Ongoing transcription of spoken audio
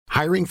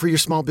Hiring for your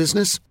small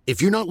business?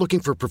 If you're not looking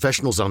for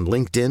professionals on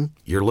LinkedIn,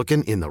 you're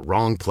looking in the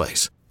wrong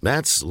place.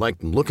 That's like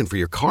looking for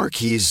your car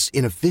keys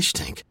in a fish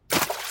tank.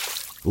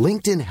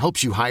 LinkedIn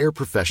helps you hire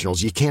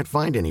professionals you can't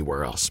find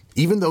anywhere else,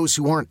 even those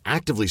who aren't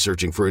actively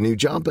searching for a new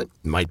job but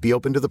might be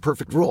open to the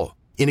perfect role.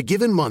 In a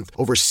given month,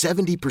 over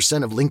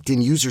 70% of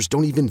LinkedIn users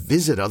don't even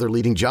visit other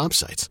leading job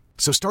sites.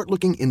 So start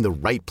looking in the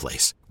right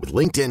place. With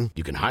LinkedIn,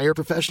 you can hire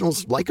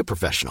professionals like a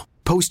professional.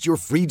 Post your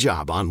free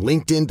job on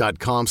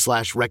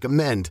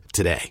linkedin.com/recommend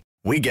today.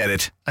 We get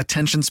it.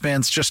 Attention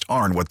spans just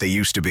aren't what they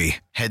used to be.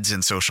 Heads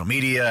in social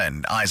media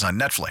and eyes on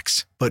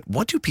Netflix. But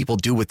what do people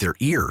do with their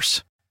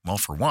ears? Well,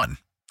 for one,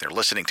 they're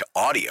listening to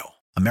audio.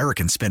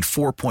 Americans spend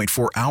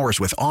 4.4 hours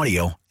with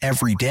audio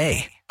every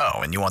day. Oh,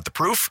 and you want the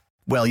proof?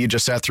 Well, you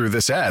just sat through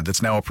this ad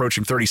that's now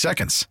approaching 30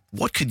 seconds.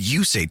 What could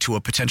you say to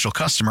a potential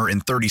customer in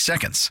 30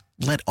 seconds?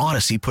 Let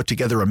Odyssey put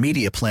together a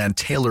media plan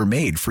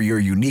tailor-made for your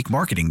unique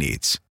marketing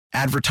needs.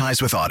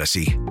 Advertise with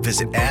Odyssey.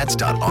 Visit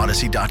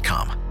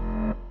ads.odyssey.com.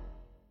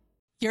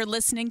 You're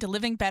listening to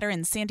Living Better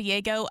in San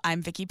Diego.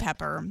 I'm Vicki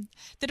Pepper.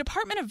 The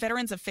Department of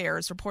Veterans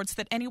Affairs reports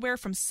that anywhere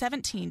from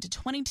 17 to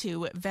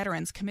 22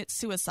 veterans commit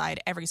suicide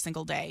every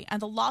single day, and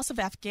the loss of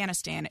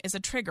Afghanistan is a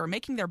trigger,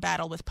 making their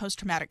battle with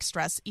post-traumatic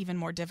stress even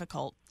more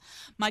difficult.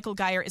 Michael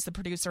Gier is the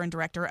producer and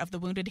director of the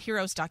Wounded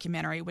Heroes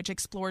documentary, which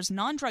explores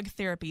non-drug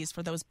therapies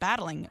for those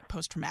battling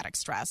post-traumatic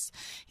stress.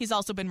 He's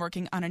also been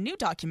working on a new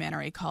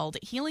documentary called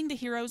Healing the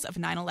Heroes of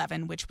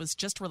 9/11, which was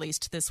just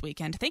released this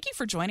weekend. Thank you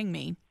for joining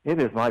me. It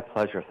is my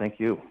pleasure. Thank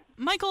you.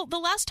 Michael, the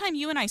last time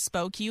you and I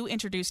spoke, you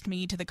introduced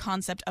me to the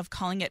concept of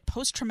calling it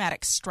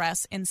post-traumatic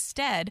stress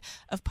instead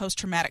of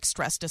post-traumatic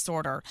stress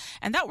disorder.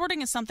 And that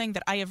wording is something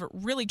that I have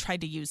really tried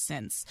to use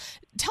since.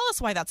 Tell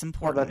us why that's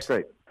important. Oh, that's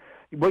great.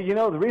 Well,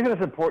 the reason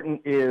it's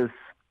important is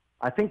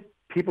I think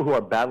people who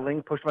are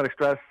battling post-traumatic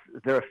stress,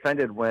 they're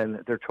offended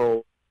when they're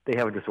told they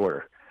have a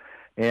disorder.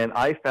 And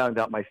I found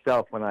out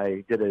myself when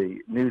I did a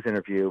news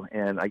interview,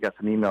 and I got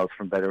some emails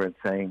from veterans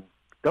saying,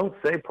 don't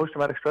say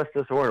post-traumatic stress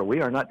disorder. We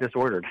are not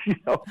disordered.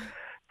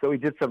 So we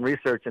did some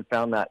research and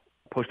found that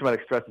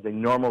post-traumatic stress is a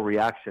normal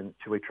reaction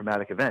to a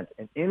traumatic event.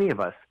 And any of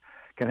us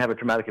can have a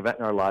traumatic event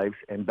in our lives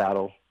and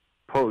battle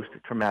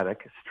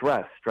post-traumatic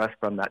stress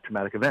from that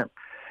traumatic event.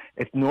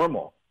 It's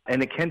normal,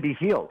 and it can be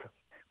healed,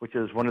 which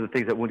is one of the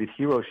things that Wounded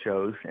Heroes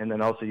shows. And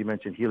then also you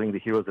mentioned Healing the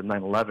Heroes of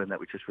 9/11 that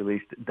we just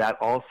released. That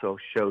also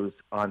shows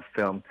on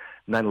film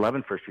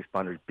 9/11 first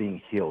responders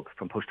being healed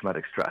from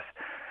post-traumatic stress.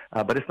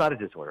 But it's not a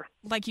disorder.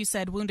 Like you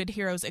said, Wounded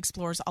Heroes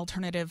explores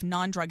alternative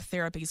non-drug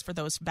therapies for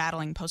those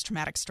battling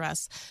post-traumatic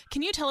stress.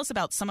 Can you tell us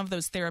about some of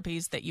those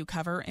therapies that you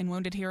cover in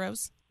Wounded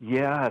Heroes?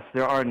 Yes,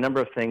 there are a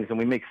number of things, and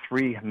we make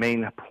three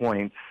main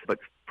points. But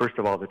first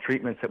of all, the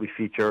treatments that we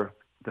feature,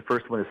 the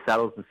first one is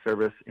Saddles and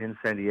Service in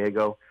San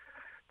Diego.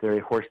 They're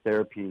a horse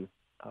therapy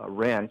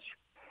ranch,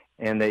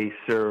 and they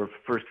serve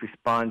first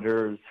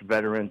responders,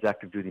 veterans,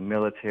 active duty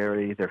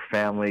military, their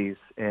families,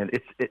 and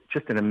it's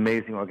just an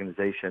amazing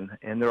organization.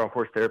 And there are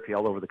horse therapy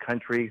all over the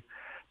country.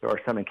 There are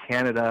some in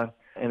Canada,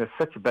 and it's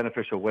such a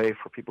beneficial way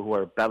for people who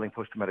are battling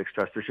post-traumatic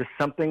stress. There's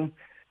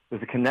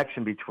a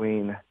connection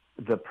between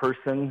the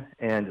person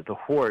and the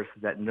horse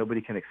that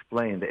nobody can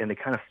explain, and they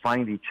kind of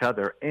find each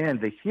other,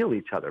 and they heal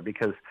each other,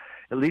 because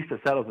at least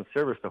at Saddles and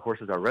Service, the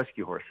horses are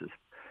rescue horses.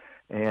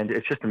 And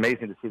it's just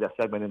amazing to see that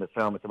segment in the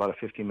film. It's about a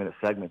 15-minute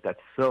segment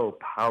that's so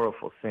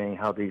powerful, seeing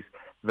how these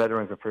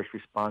veterans and first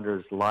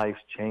responders' lives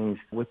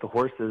changed with the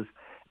horses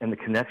and the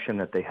connection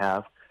that they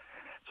have.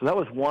 So that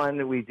was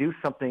one. We do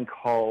something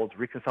called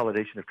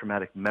reconsolidation of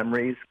traumatic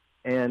memories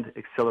and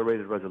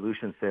accelerated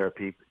resolution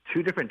therapy.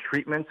 Two different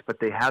treatments, but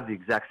they have the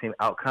exact same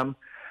outcome.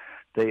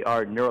 They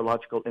are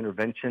neurological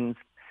interventions.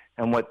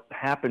 And what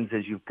happens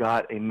is you've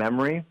got a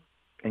memory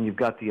and you've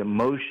got the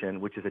emotion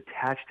which is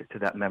attached to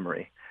that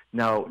memory.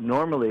 Now,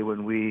 normally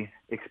when we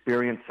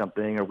experience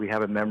something or we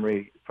have a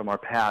memory from our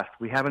past,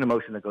 we have an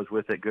emotion that goes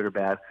with it, good or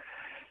bad.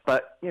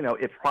 But,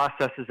 it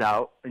processes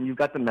out, and you've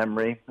got the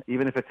memory,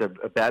 even if it's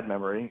a bad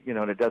memory,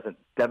 and it doesn't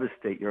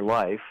devastate your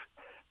life.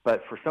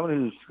 But for someone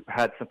who's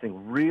had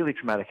something really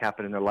traumatic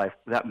happen in their life,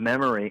 that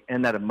memory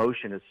and that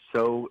emotion is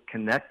so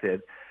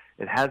connected,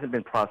 it hasn't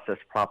been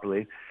processed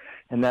properly.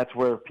 And that's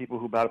where people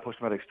who battle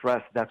post-traumatic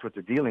stress, that's what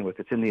they're dealing with.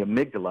 It's in the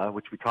amygdala,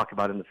 which we talk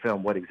about in the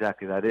film, what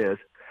exactly that is.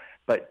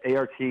 But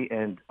ART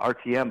and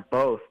RTM,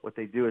 both, what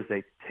they do is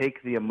they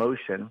take the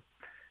emotion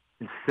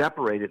and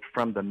separate it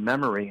from the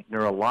memory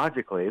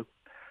neurologically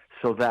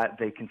so that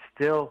they can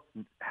still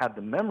have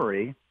the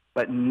memory,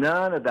 but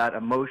none of that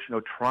emotional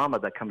trauma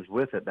that comes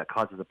with it that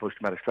causes the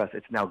post-traumatic stress,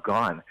 it's now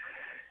gone.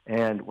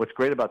 And what's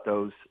great about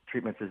those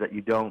treatments is that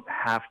you don't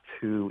have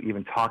to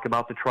even talk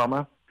about the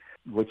trauma,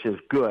 which is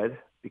good,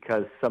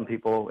 because some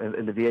people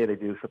in the VA, they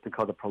do something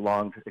called a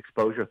prolonged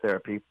exposure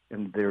therapy,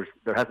 and there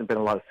hasn't been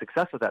a lot of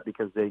success with that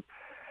because they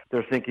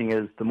their thinking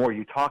is the more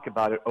you talk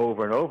about it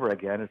over and over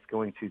again, it's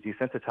going to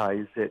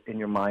desensitize it in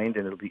your mind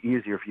and it'll be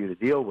easier for you to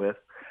deal with.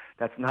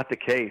 That's not the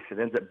case. It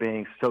ends up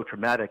being so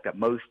traumatic that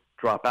most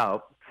drop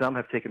out. Some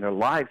have taken their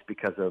lives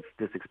because of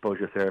this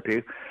exposure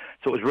therapy.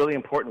 So it was really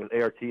important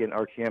with ART and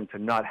RTM to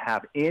not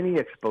have any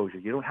exposure.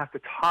 You don't have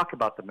to talk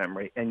about the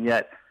memory, and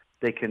yet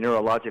they can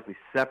neurologically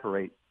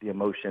separate the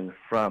emotion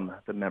from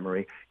the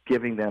memory,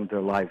 giving them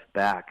their lives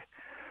back.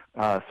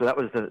 So that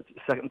was the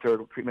second and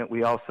third treatment.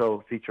 We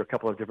also feature a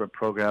couple of different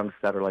programs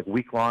that are like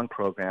week-long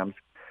programs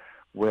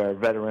where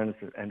veterans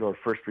and or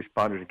first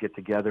responders get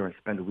together and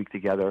spend a week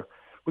together,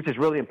 which is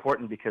really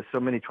important because so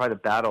many try to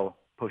battle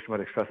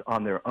post-traumatic stress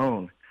on their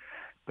own.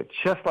 But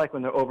just like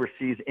when they're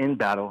overseas in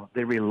battle,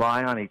 they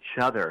rely on each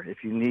other.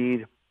 If you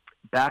need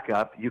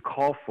backup, you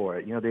call for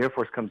it. You know, the Air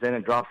Force comes in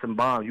and drops some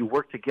bombs. You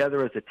work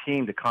together as a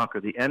team to conquer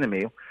the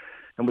enemy.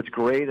 And what's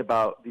great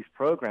about these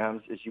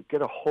programs is you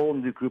get a whole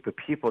new group of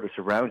people to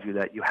surround you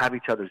that you have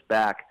each other's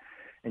back,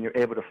 and you're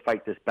able to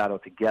fight this battle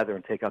together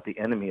and take out the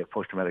enemy of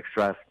post-traumatic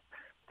stress.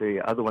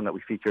 The other one that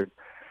we featured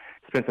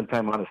spent some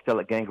time on a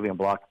stellate ganglion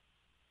block.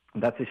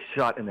 And that's a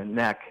shot in the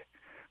neck,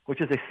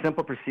 which is a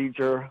simple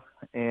procedure,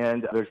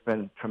 and there's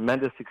been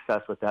tremendous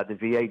success with that. The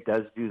VA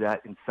does do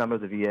that in some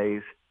of the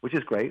VAs, which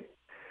is great.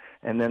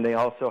 And then they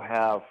also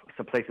have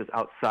some places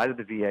outside of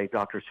the VA,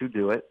 doctors who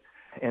do it.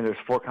 And there's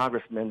 4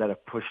 congressmen that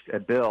have pushed a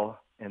bill,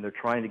 and they're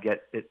trying to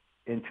get it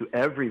into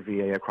every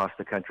VA across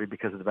the country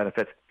because of the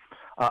benefits.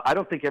 I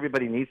don't think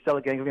everybody needs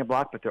stellate ganglion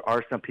block, but there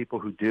are some people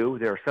who do.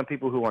 There are some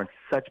people who are in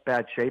such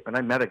bad shape, and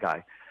I met a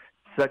guy,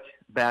 such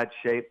bad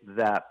shape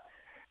that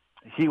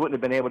he wouldn't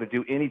have been able to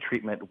do any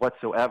treatment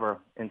whatsoever.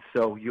 And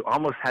so you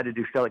almost had to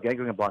do stellate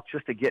ganglion block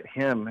just to get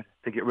him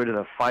to get rid of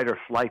the fight or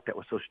flight that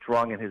was so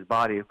strong in his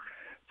body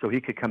so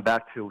he could come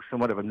back to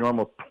somewhat of a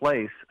normal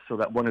place so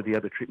that one of the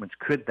other treatments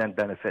could then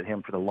benefit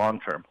him for the long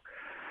term.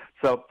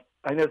 So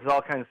I know this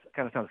all kind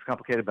of sounds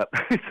complicated, but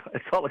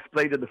it's all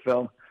explained in the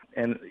film.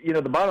 And, you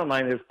know, the bottom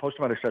line is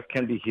post-traumatic stress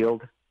can be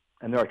healed,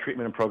 and there are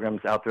treatment and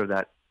programs out there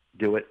that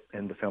do it,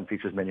 and the film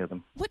features many of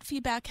them. What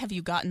feedback have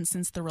you gotten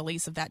since the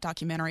release of that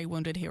documentary,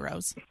 Wounded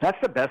Heroes? That's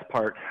the best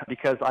part,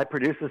 because I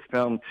produced this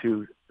film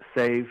to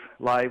save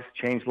lives,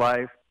 change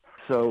lives.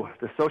 So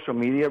the social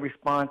media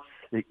response,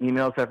 the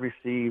emails I've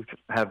received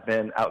have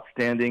been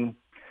outstanding.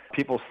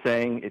 People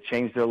saying it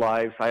changed their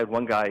lives. I had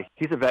one guy,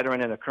 he's a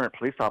veteran and a current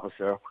police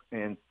officer,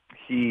 and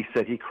he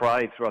said he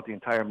cried throughout the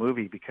entire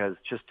movie because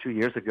just 2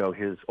 years ago,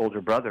 his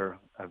older brother,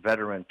 a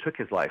veteran, took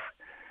his life.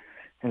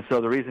 And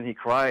so the reason he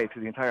cried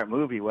through the entire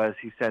movie was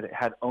he said,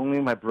 had only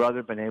my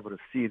brother been able to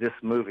see this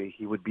movie,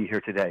 he would be here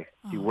today.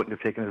 He wouldn't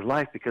have taken his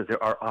life because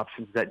there are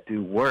options that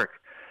do work.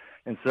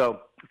 And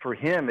so for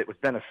him, it was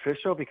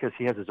beneficial because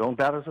he has his own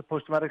battles with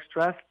post-traumatic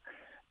stress,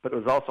 but it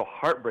was also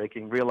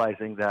heartbreaking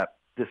realizing that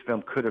this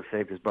film could have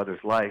saved his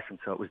brother's life. And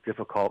so it was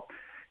difficult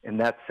in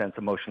that sense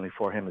emotionally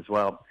for him as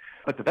well.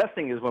 But the best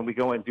thing is when we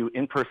go and do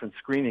in-person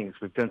screenings.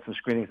 We've done some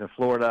screenings in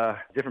Florida,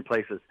 different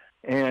places.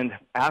 And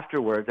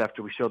afterwards,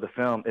 after we show the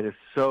film, it is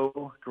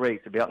so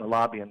great to be out in the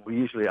lobby. And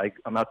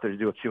I'm out there to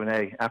do a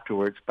Q&A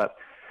afterwards. But,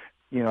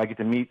 you know, I get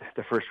to meet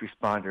the first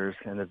responders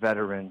and the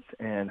veterans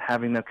and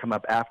having them come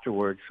up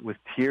afterwards with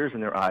tears in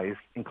their eyes,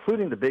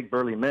 including the big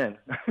burly men,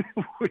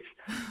 which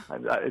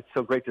it's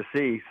so great to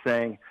see,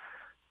 saying,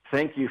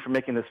 thank you for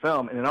making this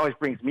film. And it always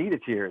brings me to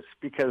tears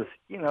because,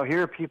 you know,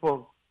 here are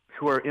people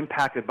who are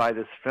impacted by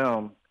this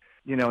film,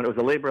 you know, and it was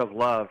a labor of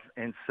love.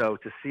 And so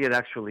to see it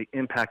actually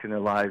impacting their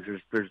lives,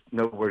 there's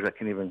no words that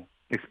can even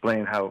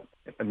explain how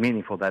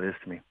meaningful that is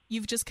to me.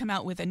 You've just come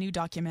out with a new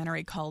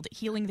documentary called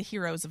Healing the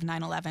Heroes of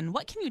 9/11.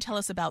 What can you tell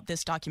us about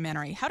this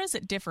documentary? How does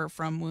it differ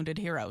from Wounded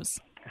Heroes?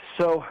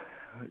 So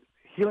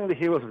Healing the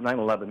Heroes of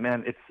 9/11,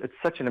 man, it's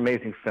such an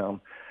amazing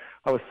film.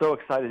 I was so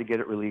excited to get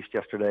it released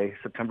yesterday,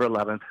 September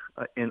 11th,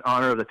 in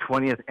honor of the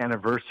 20th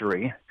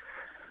anniversary.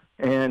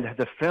 And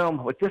the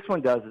film, what this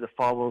one does is it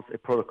follows a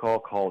protocol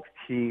called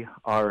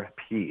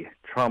TRP,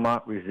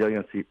 Trauma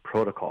Resiliency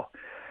Protocol.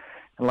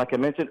 And like I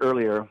mentioned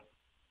earlier,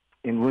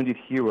 in Wounded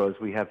Heroes,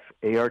 we have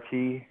ART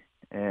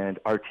and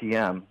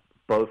RTM.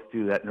 Both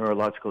do that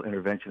neurological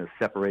intervention of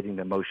separating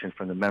the emotion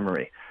from the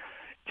memory.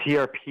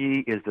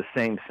 TRP is the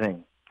same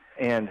thing.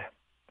 And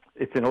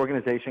it's an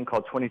organization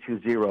called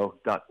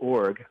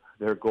 220.org.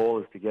 Their goal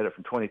is to get it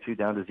from 22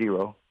 down to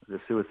 0, the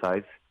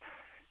suicides.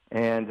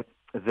 And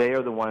they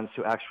are the ones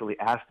who actually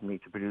asked me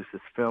to produce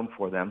this film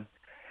for them.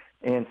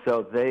 And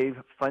so they've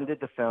funded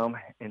the film,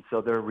 and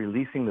so they're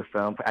releasing the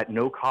film at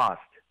no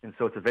cost. And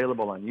so it's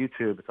available on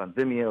YouTube, it's on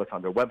Vimeo, it's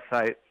on their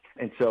website.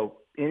 And so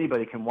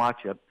anybody can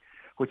watch it,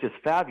 which is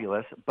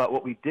fabulous. But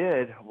what we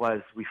did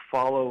was we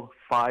follow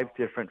 5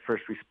 different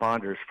first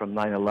responders from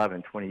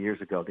 9/11 20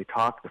 years ago. They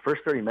talk, the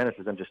first 30 minutes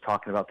is them just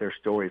talking about their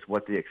stories,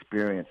 what they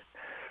experienced,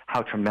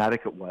 how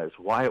traumatic it was,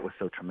 why it was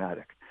so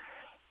traumatic.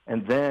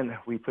 And then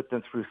we put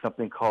them through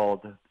something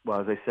called,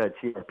 well, as I said,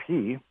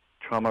 TRP,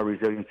 Trauma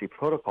Resiliency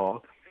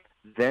Protocol.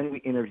 Then we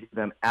interview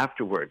them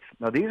afterwards.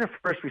 Now, these are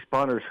first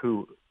responders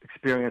who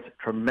experience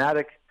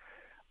traumatic,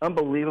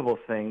 unbelievable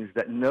things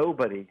that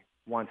nobody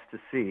wants to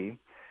see.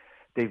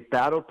 They've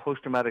battled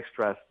post-traumatic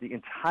stress the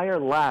entire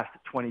last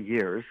 20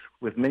 years,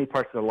 with many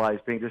parts of their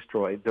lives being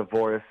destroyed,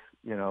 divorce,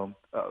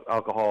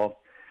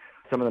 alcohol,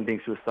 some of them being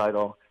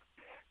suicidal.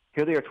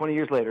 Here they are 20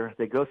 years later.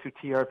 They go through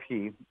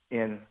TRP,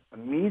 and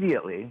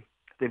immediately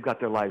they've got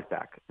their lives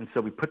back. And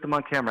so we put them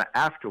on camera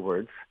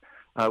afterwards.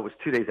 It was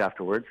 2 days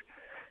afterwards,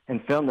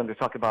 and filmed them to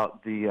talk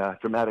about the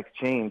dramatic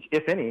change,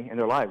 if any, in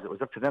their lives. It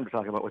was up to them to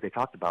talk about what they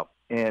talked about.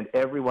 And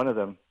every one of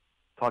them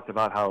talked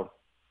about how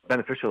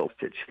beneficial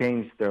it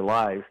changed their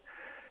lives.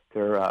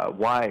 Their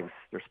wives,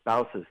 their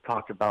spouses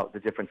talked about the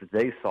differences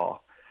they saw.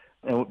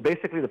 And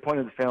basically the point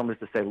of the film is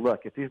to say,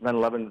 look, if these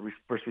 9/11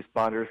 first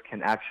responders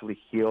can actually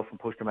heal from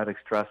post-traumatic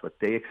stress, what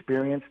they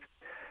experienced,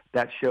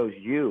 that shows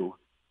you,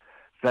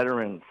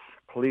 veterans,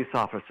 police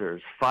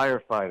officers,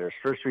 firefighters,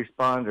 first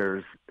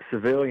responders,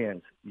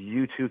 civilians,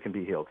 you too can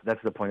be healed.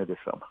 That's the point of this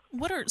film.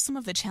 What are some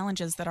of the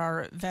challenges that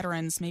our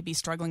veterans may be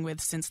struggling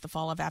with since the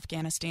fall of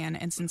Afghanistan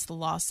and since the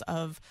loss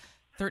of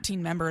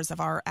 13 members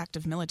of our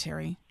active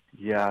military?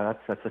 Yeah,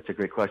 that's such a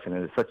great question,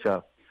 and it's such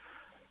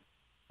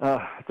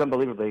it's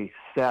unbelievably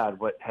sad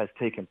what has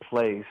taken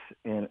place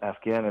in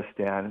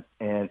Afghanistan,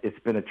 and it's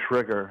been a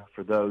trigger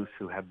for those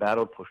who have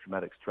battled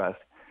post-traumatic stress.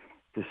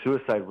 The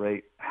suicide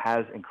rate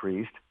has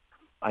increased.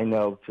 I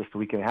know just a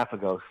week and a half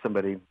ago,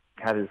 somebody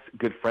had his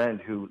good friend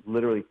who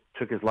literally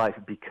took his life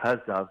because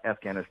of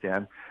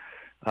Afghanistan.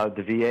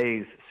 The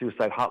VA's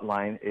suicide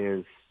hotline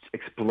is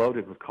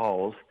exploded with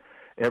calls.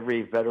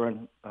 Every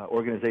veteran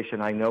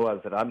organization I know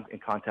of that I'm in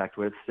contact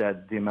with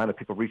said the amount of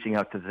people reaching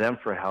out to them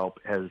for help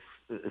has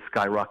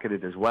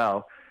skyrocketed as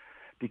well,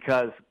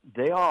 because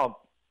they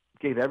all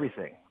gave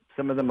everything.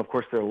 Some of them, of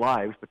course, their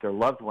lives, but their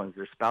loved ones,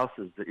 their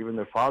spouses, even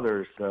their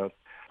fathers,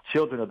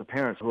 children of the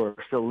parents who are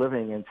still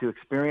living, and to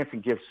experience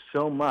and give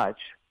so much,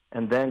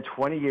 and then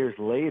 20 years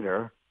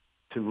later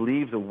to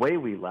leave the way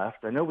we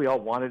left. I know we all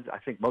wanted, I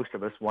think most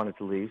of us wanted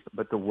to leave,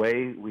 but the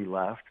way we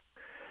left,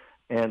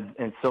 and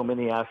so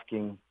many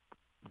asking,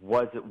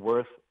 was it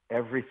worth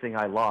everything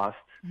I lost?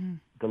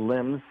 The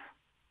limbs,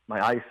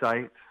 my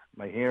eyesight,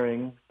 my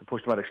hearing, the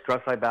post-traumatic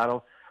stress I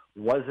battle,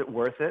 was it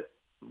worth it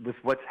with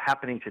what's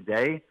happening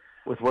today,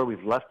 with where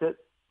we've left it,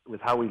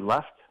 with how we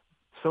left?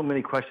 So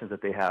many questions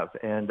that they have.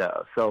 And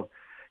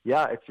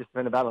it's just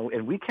been a battle.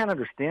 And we can't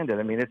understand it.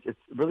 I mean, it's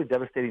really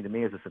devastating to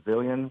me as a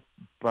civilian,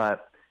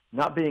 but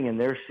not being in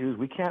their shoes,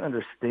 we can't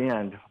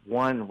understand,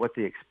 one, what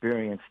they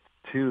experienced,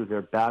 two,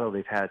 their battle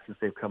they've had since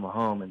they've come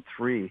home, and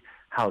three,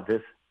 how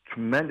this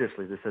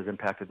has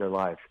impacted their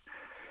lives.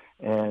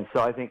 And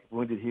so I think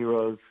Wounded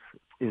Heroes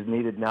is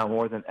needed now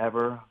more than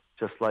ever,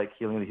 just like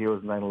Healing the Heroes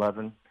of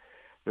 9/11.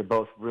 They're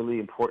both really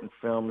important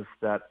films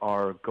that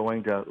are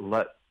going to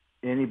let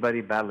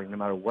anybody battling, no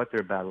matter what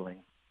they're battling,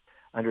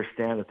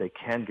 understand that they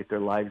can get their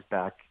lives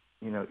back,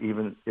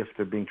 even if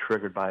they're being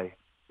triggered by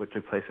what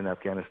took place in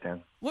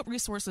Afghanistan. What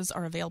resources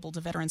are available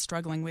to veterans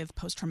struggling with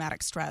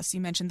post-traumatic stress?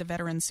 You mentioned the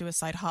Veteran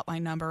Suicide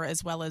Hotline number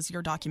as well as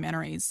your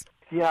documentaries.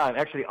 Yeah, and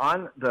actually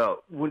on the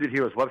Wounded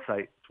Heroes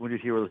website,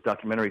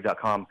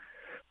 woundedheroesdocumentary.com,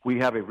 we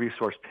have a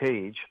resource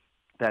page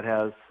that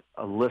has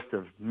a list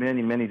of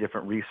many, many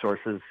different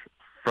resources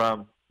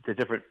from the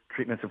different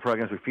treatments and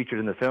programs we featured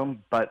in the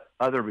film, but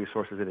other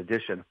resources in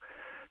addition.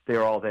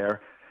 They're all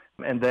there.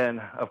 And then,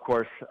 of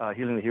course,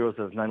 Healing the Heroes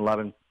of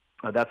 9/11,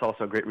 that's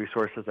also a great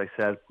resource, as I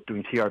said,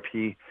 doing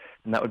TRP,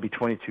 and that would be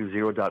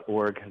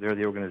 220.org. They're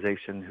the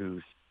organization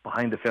who's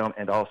behind the film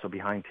and also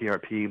behind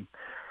TRP.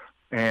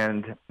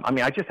 And,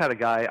 I just had a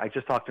guy, I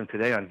just talked to him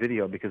today on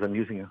video because I'm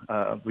using,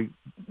 we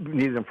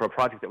needed him for a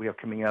project that we have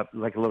coming up,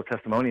 like a little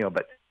testimonial,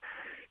 but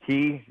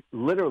he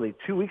literally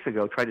 2 weeks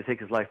ago tried to take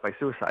his life by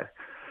suicide.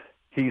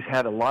 He's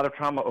had a lot of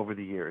trauma over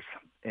the years,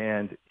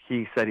 and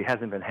he said he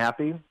hasn't been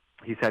happy.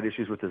 He's had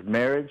issues with his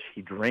marriage.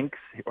 He drank,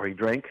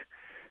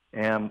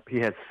 and he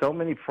had so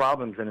many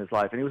problems in his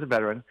life, and he was a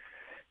veteran.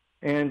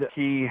 And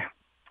he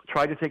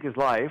tried to take his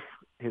life.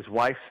 His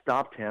wife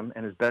stopped him,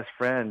 and his best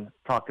friend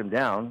talked him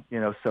down,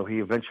 so he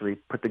eventually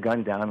put the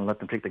gun down and let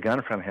them take the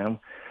gun from him.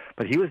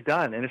 But he was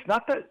done. And it's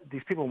not that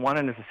these people want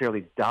to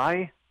necessarily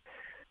die.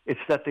 It's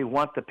that they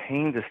want the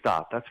pain to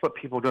stop. That's what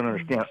people don't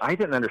understand. I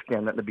didn't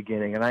understand that in the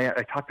beginning, and I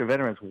talked to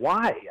veterans.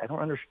 Why? I don't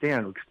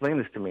understand. Explain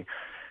this to me.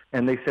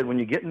 And they said, when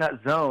you get in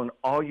that zone,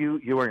 all you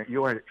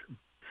are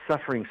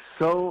suffering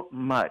so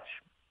much.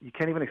 You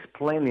can't even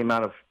explain the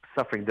amount of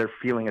suffering they're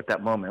feeling at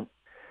that moment.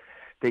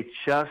 They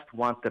just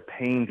want the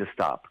pain to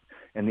stop.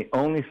 And the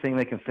only thing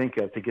they can think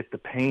of to get the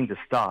pain to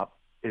stop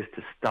is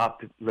to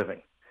stop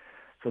living.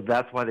 So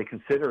that's why they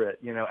consider it,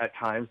 at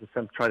times, as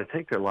some try to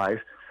take their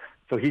lives.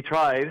 So he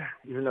tried,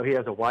 even though he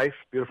has a wife,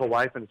 beautiful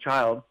wife, and a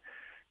child.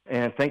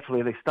 And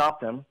thankfully, they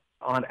stopped him.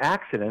 On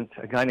accident,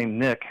 a guy named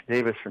Nick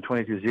Davis from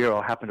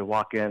 220 happened to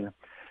walk in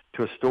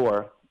to a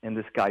store, and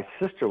this guy's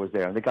sister was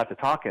there. And they got to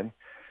talking,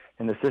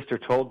 and the sister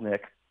told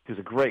Nick, who's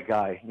a great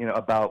guy,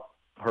 about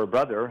her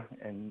brother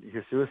and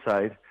his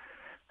suicide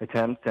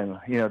attempt, and,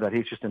 that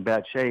he's just in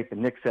bad shape.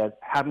 And Nick said,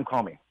 have him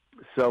call me.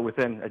 So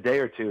within a day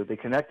or two, they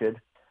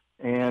connected,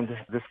 and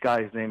this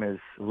guy's name is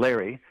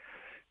Larry.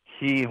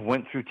 He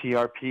went through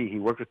TRP. He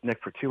worked with Nick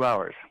for 2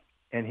 hours.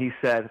 And he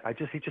said,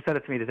 he just said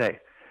it to me today.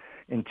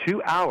 In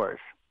 2 hours,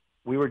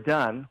 we were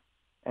done.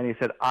 And he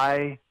said,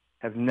 I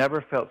have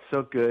never felt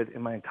so good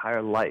in my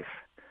entire life.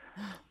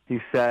 He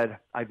said,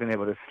 I've been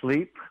able to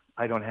sleep.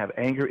 I don't have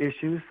anger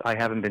issues. I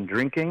haven't been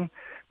drinking.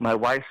 My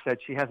wife said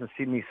she hasn't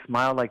seen me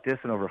smile like this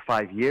in over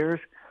 5 years.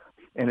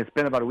 And it's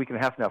been about a week and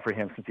a half now for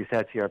him since he's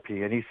had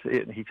TRP.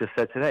 And he just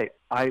said today,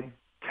 I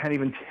can't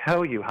even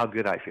tell you how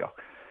good I feel.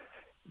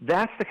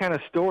 That's the kind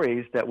of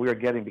stories that we are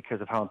getting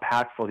because of how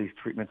impactful these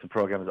treatments and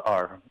programs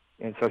are.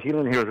 And so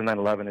Healing the Heroes of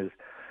 9/11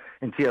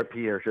 and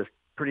TRP are just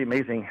pretty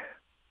amazing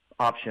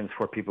options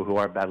for people who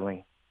are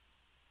battling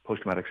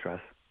post-traumatic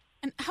stress.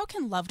 And how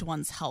can loved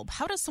ones help?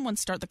 How does someone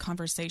start the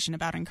conversation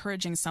about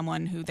encouraging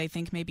someone who they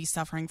think may be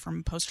suffering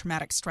from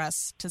post-traumatic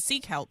stress to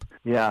seek help?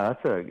 Yeah,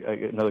 that's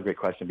another great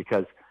question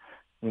because,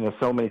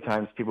 so many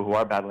times people who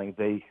are battling,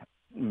 they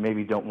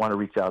maybe don't want to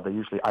reach out. They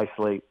usually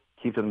isolate,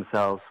 keep to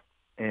themselves.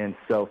 And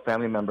so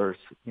family members,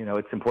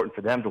 it's important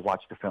for them to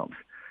watch the films,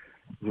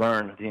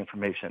 learn the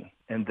information,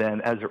 and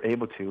then as they're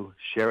able to,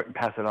 share it and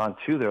pass it on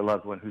to their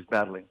loved one who's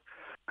battling.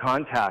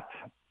 Contact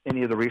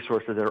any of the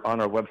resources that are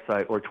on our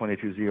website or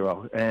 220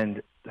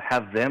 and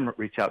have them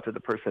reach out to the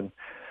person.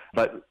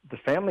 But the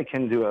family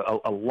can do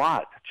a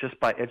lot just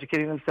by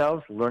educating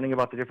themselves, learning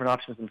about the different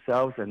options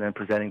themselves, and then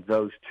presenting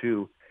those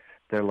to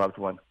their loved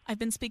one. I've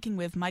been speaking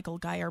with Michael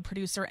Gier,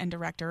 producer and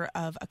director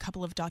of a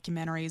couple of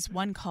documentaries,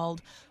 one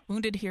called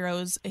Wounded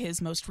Heroes,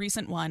 his most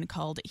recent one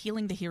called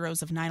Healing the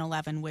Heroes of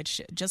 9/11,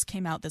 which just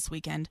came out this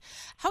weekend.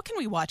 How can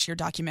we watch your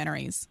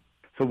documentaries?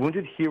 So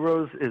Wounded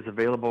Heroes is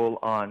available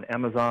on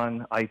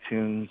Amazon,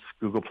 iTunes,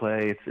 Google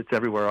Play. It's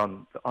everywhere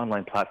on the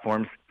online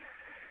platforms.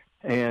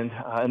 And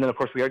then, of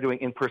course, we are doing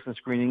in-person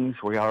screenings.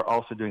 We are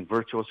also doing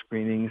virtual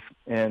screenings.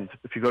 And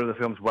if you go to the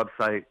film's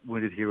website,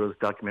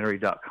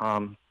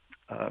 woundedheroesdocumentary.com,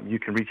 you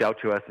can reach out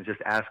to us and just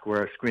ask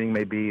where a screening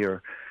may be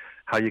or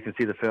how you can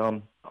see the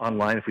film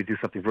online if we do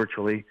something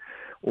virtually.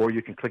 Or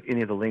you can click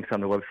any of the links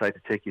on the website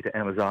to take you to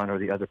Amazon or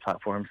the other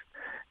platforms.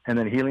 And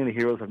then Healing the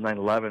Heroes of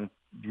 9/11,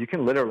 you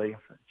can literally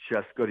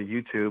just go to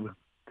YouTube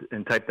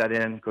and type that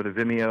in, go to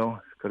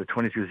Vimeo, go to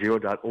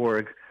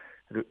 220.org.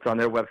 It's on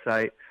their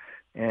website.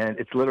 And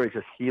it's literally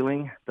just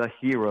Healing the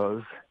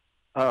Heroes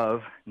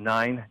of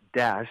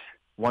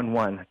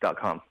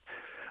 9-11.com.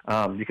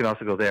 You can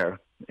also go there,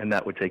 and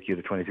that would take you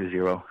to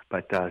 220.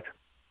 But,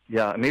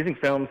 amazing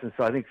films. And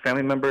so I think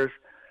family members,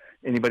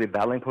 anybody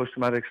battling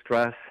post-traumatic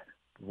stress,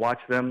 watch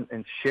them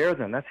and share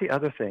them. That's the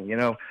other thing.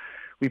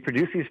 We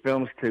produce these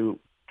films to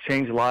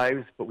change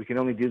lives, but we can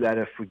only do that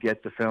if we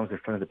get the films in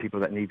front of the people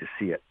that need to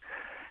see it.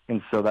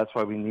 And so that's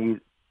why we need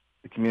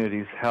the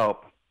community's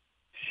help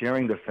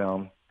sharing the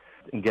film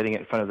and getting it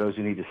in front of those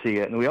who need to see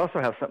it. And we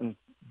also have something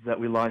that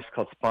we launched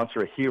called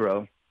Sponsor a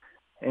Hero,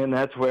 and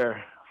that's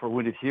where, for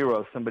Wounded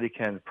Heroes, somebody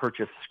can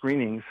purchase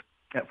screenings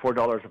at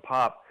 $4 a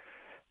pop,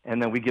 and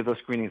then we give those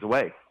screenings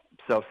away.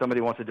 So if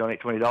somebody wants to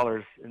donate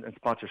 $20 and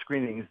sponsor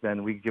screenings,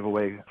 then we give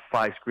away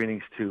 5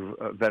 screenings to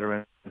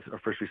veterans or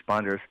first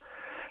responders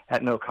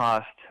at no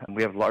cost. And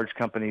we have large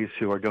companies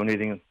who are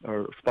donating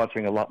or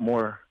sponsoring a lot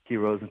more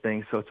heroes and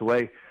things. So it's a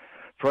way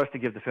for us to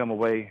give the film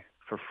away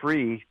for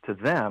free to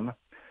them,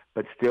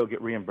 but still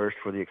get reimbursed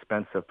for the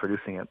expense of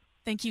producing it.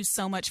 Thank you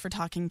so much for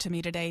talking to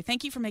me today.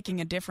 Thank you for making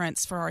a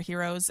difference for our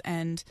heroes,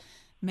 and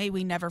may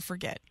we never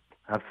forget.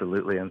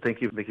 Absolutely. And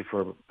thank you, Vicki,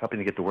 for helping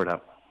to get the word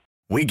out.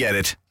 We get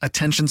it.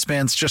 Attention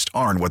spans just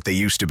aren't what they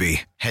used to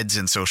be. Heads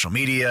in social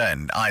media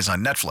and eyes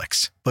on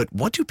Netflix. But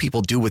what do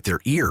people do with their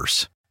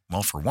ears?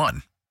 Well, for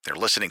one, they're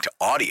listening to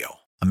audio.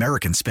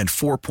 Americans spend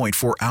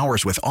 4.4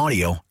 hours with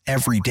audio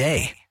every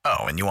day.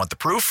 Oh, and you want the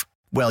proof?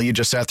 Well, you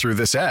just sat through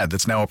this ad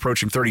that's now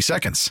approaching 30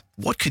 seconds.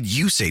 What could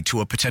you say to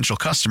a potential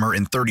customer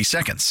in 30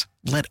 seconds?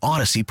 Let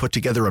Odyssey put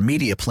together a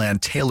media plan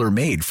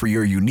tailor-made for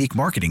your unique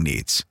marketing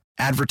needs.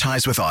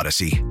 Advertise with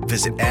Odyssey.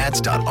 Visit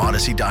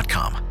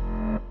ads.odyssey.com.